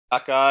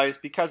Guys,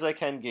 because I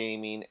can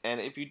gaming, and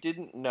if you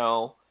didn't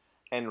know,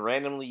 and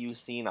randomly you've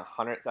seen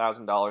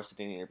 $100,000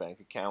 sitting in your bank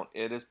account,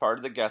 it is part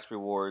of the guest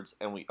rewards,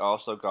 and we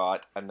also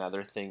got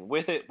another thing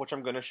with it, which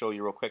I'm going to show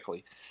you real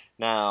quickly.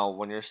 Now,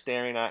 when you're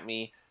staring at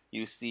me,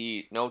 you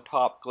see no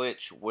top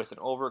glitch with an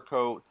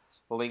overcoat,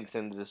 links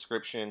in the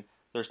description.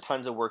 There's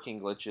tons of working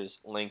glitches,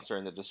 links are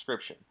in the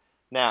description.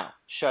 Now,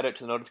 shout out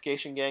to the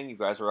notification gang, you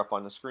guys are up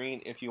on the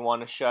screen. If you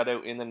want to shout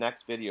out in the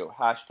next video,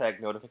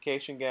 hashtag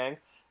notification gang,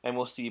 and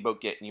we'll see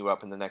about getting you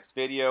up in the next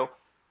video.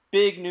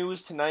 Big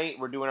news tonight,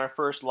 we're doing our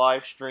first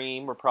live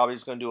stream. We're probably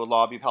just going to do a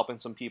lobby of helping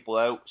some people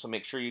out, so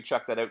make sure you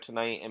check that out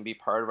tonight and be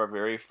part of our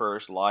very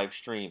first live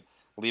stream.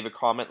 Leave a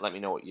comment, let me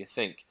know what you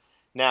think.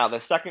 Now, the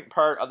second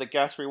part of the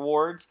guest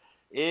rewards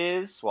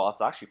is, well,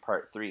 it's actually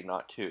part 3,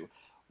 not 2.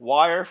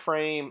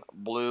 Wireframe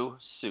blue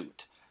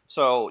suit.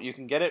 So you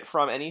can get it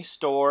from any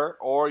store,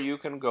 or you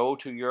can go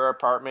to your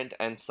apartment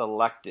and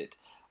select it.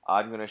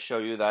 I'm going to show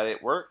you that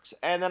it works,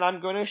 and then I'm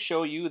going to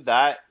show you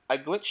that a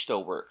glitch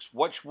still works,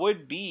 which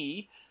would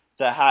be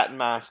the hat and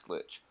mask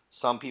glitch.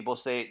 Some people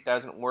say it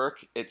doesn't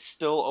work. It's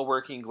still a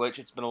working glitch.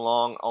 It's been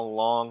along a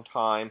long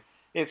time.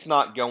 It's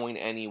not going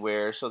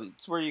anywhere, so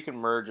it's where you can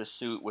merge a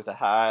suit with a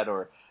hat,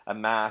 or a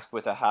mask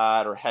with a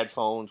hat, or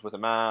headphones with a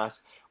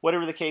mask.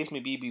 Whatever the case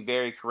may be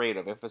very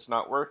creative. If it's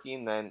not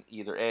working, then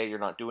either A, you're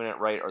not doing it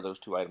right, or those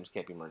two items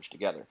can't be merged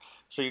together.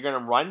 So you're going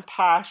to run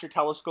past your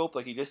telescope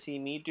like you just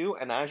seen me do,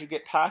 and as you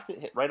get past it,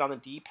 hit right on the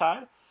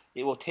D-pad.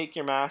 It will take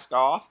your mask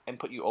off and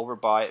put you over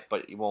by it,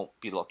 but you won't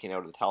be looking out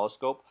of the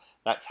telescope.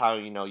 That's how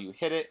you know you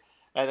hit it,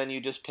 and then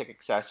you just pick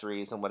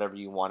accessories and whatever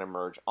you want to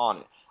merge on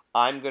it.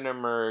 I'm going to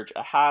merge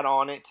a hat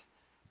on it,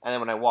 and then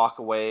when I walk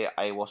away,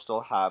 I will still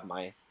have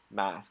my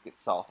mask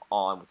itself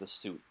on with the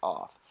suit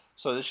off.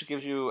 So this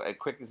gives you a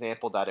quick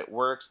example that it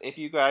works. If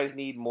you guys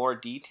need more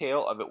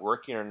detail of it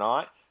working or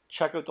not,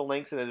 check out the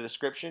links in the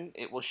description.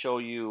 It will show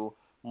you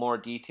more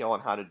detail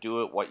on how to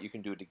do it, what you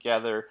can do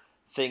together,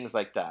 things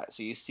like that.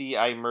 So you see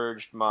I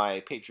merged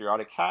my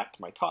patriotic hat,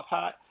 my top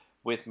hat,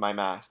 with my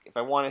mask. If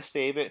I want to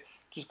save it,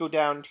 just go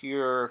down to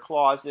your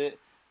closet,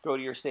 go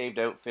to your saved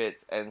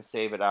outfits, and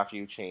save it after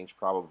you change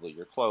probably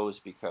your clothes,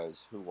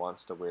 because who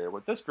wants to wear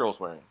what this girl's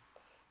wearing?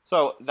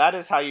 So that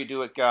is how you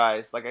do it,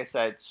 guys. Like I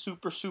said,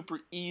 super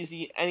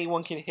easy.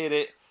 Anyone can hit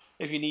it.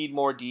 If you need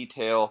more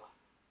detail,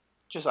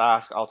 just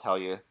ask. I'll tell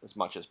you as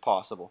much as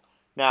possible.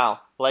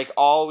 Now, like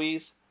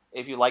always,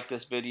 if you like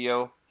this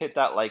video, hit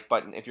that like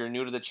button. If you're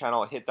new to the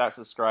channel, hit that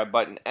subscribe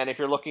button. And if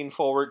you're looking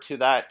forward to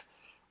that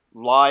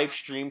live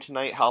stream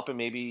tonight, helping,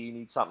 maybe you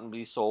need something to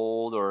be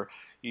sold, or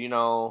you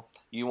know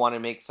you want to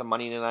make some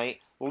money tonight,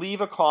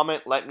 leave a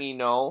comment, let me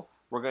know.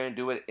 We're going to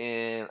do it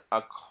in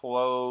a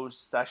closed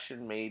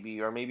session maybe,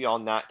 or maybe I'll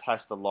not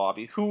test the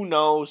lobby, who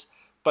knows.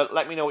 But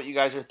let me know what you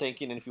guys are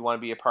thinking, and if you want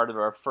to be a part of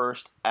our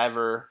first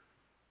ever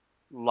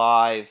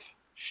live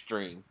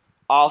stream.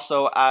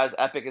 Also, as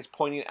Epic is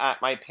pointing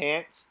at my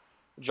pants,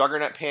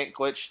 Juggernaut pant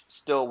glitch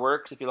still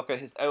works. If you look at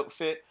his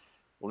outfit,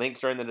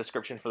 links are in the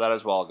description for that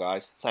as well,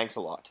 guys. Thanks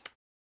a lot.